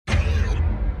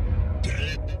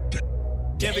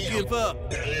Never give up.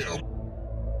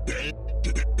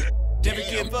 Never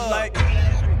give up. Like,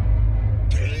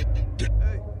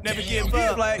 never give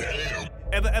up. Like,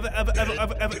 ever give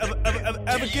up.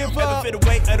 Ever feel the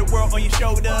weight of the world on your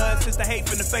shoulders? Since the hate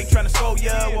from the fake trying to scold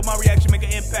ya. Will my reaction make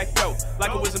an impact though?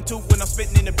 Like a wisdom tooth when I'm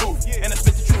spitting in the booth. And I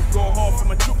spit the truth, going hard for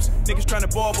my troops. Niggas trying to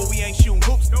ball, but we ain't shooting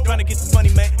hoops. Trying to get this money,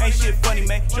 man. Ain't shit funny,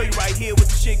 man. Show you right here what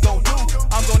the shit gon' do.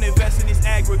 I'm gonna invest in this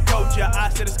agriculture.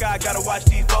 Eyes to the sky, gotta watch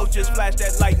these vultures. Flash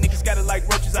that light, niggas got it like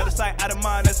roaches. Out of sight, out of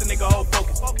mind, that's a nigga whole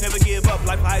focus. Never give up,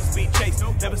 like a high-speed chase.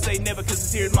 Never say never, cause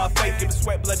it's here in my face. Give it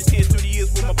sweat, blood, and tears through the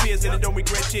years with my peers. And I don't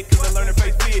regret shit, cause I learned to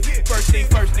face fear. First thing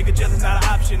first, nigga, jealous not an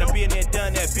option. I'm being there,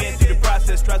 done that, been through the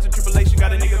process. Trials and tribulation,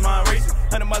 got a nigga's mind racing.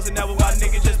 100 miles an hour while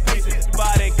niggas just pacing.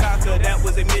 Divide and conquer, that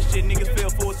was a mission. Niggas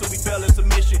fell for it, so we fell in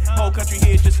submission. Whole country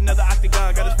here is just another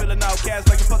octagon. Got us feeling outcast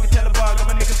like a fucking Taliban. Got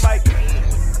my niggas like,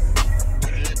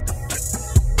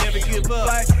 never give up.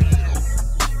 Like,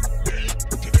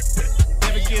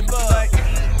 never give up. Like,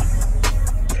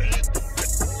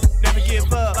 never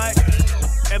give up. Like,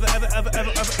 ever give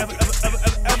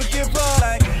up.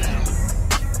 Like,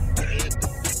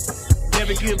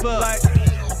 never give up. Like, never give up. Like,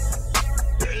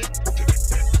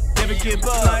 never give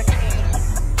up. Like,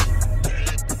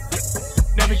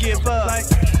 ever give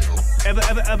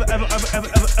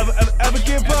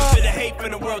up. Feel the hate from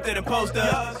the world that imposed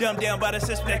us. Dumbed down by the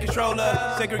system that control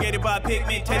us. Segregated by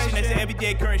pigmentation, that's the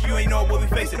everyday occurrence. You ain't know what we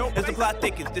facing. As the plot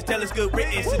thickens, this tell is good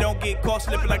written, so don't get caught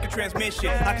slipping like a transmission.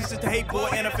 I consist of hate, boy,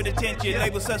 and I'm for detention.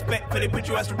 Label suspect, for they put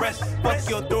you as arrest. Fuck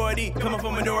your authority, coming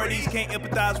from minorities. Can't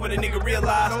empathize with a nigga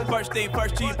realize. First thing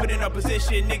first, till you put in our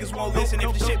position. Niggas won't listen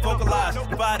if the shit vocalized.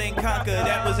 Divide and conquer,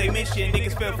 that was a mission.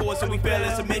 Niggas fell for it, so we fell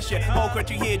in submission. Whole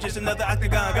country here, just another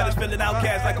octagon. Got us feeling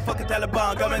outcast like a fucking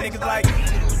Taliban. Got my niggas like,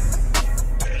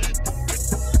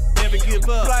 never give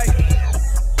up. Like,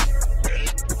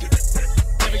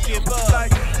 never give up.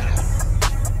 Like,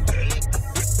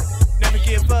 never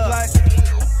give up. Like,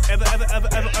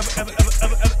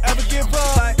 ever give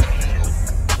up. Like,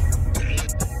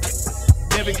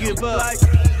 never give up. Like,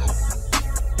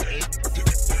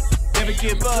 never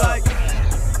give up. Like,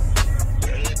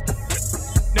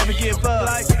 never give up.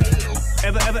 Like,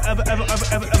 ever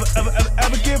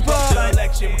give up. The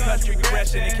election, country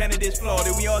progression, and candidates flawed,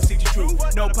 and we all seek the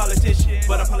truth. No politician,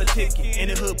 but I'm politicking. In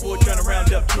the hood, boy, trying to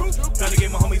round up troops. Trying to get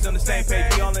my homies on the same page.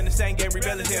 We all in the same game,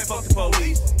 rebelling here, fuck the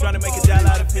police. Trying to make a dollar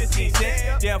out of 15 cents.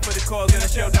 Down for the cause, and I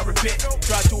shall not repent.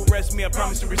 Try to arrest me, I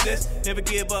promise to resist. Never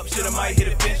give up, shit, I might hit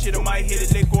a fence. Shit, I might hit a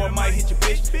lick, or I might hit your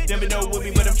bitch. Never know with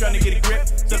me, but I'm trying to get a grip.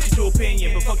 Subject to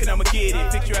opinion, but fuck it, I'ma get it.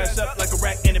 Pick your ass up like a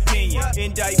rat in opinion.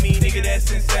 Indict me, nigga,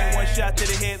 that's insane. One shot to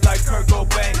the head like Kurt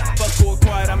Cobain. Fuck for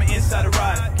quiet, I'm an insider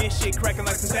ride. Get shit cracking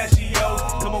like pistachios.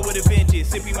 Come on with a vengeance,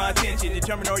 sipping my attention.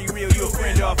 Determine are you real, you a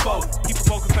friend or a foe. Keep a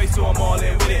poker face so I'm all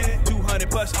in with it.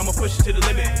 200 plus, I'ma push it to the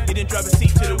limit. You didn't drive a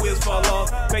seat till the wheels fall off.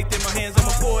 Faith in my hands,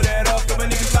 I'ma pull that off. Got my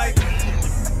niggas like,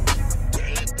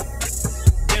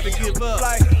 never give up.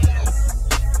 Like,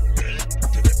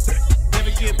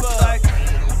 never give up. Like,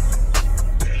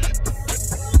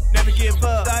 never give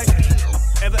up. Like,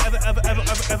 ever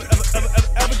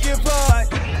give up.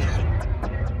 Like,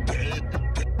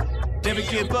 never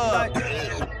give up. Like,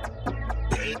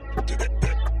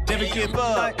 never give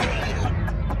up. Like,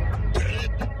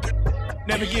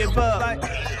 never give up. Like,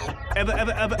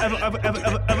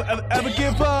 ever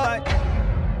give up. Like,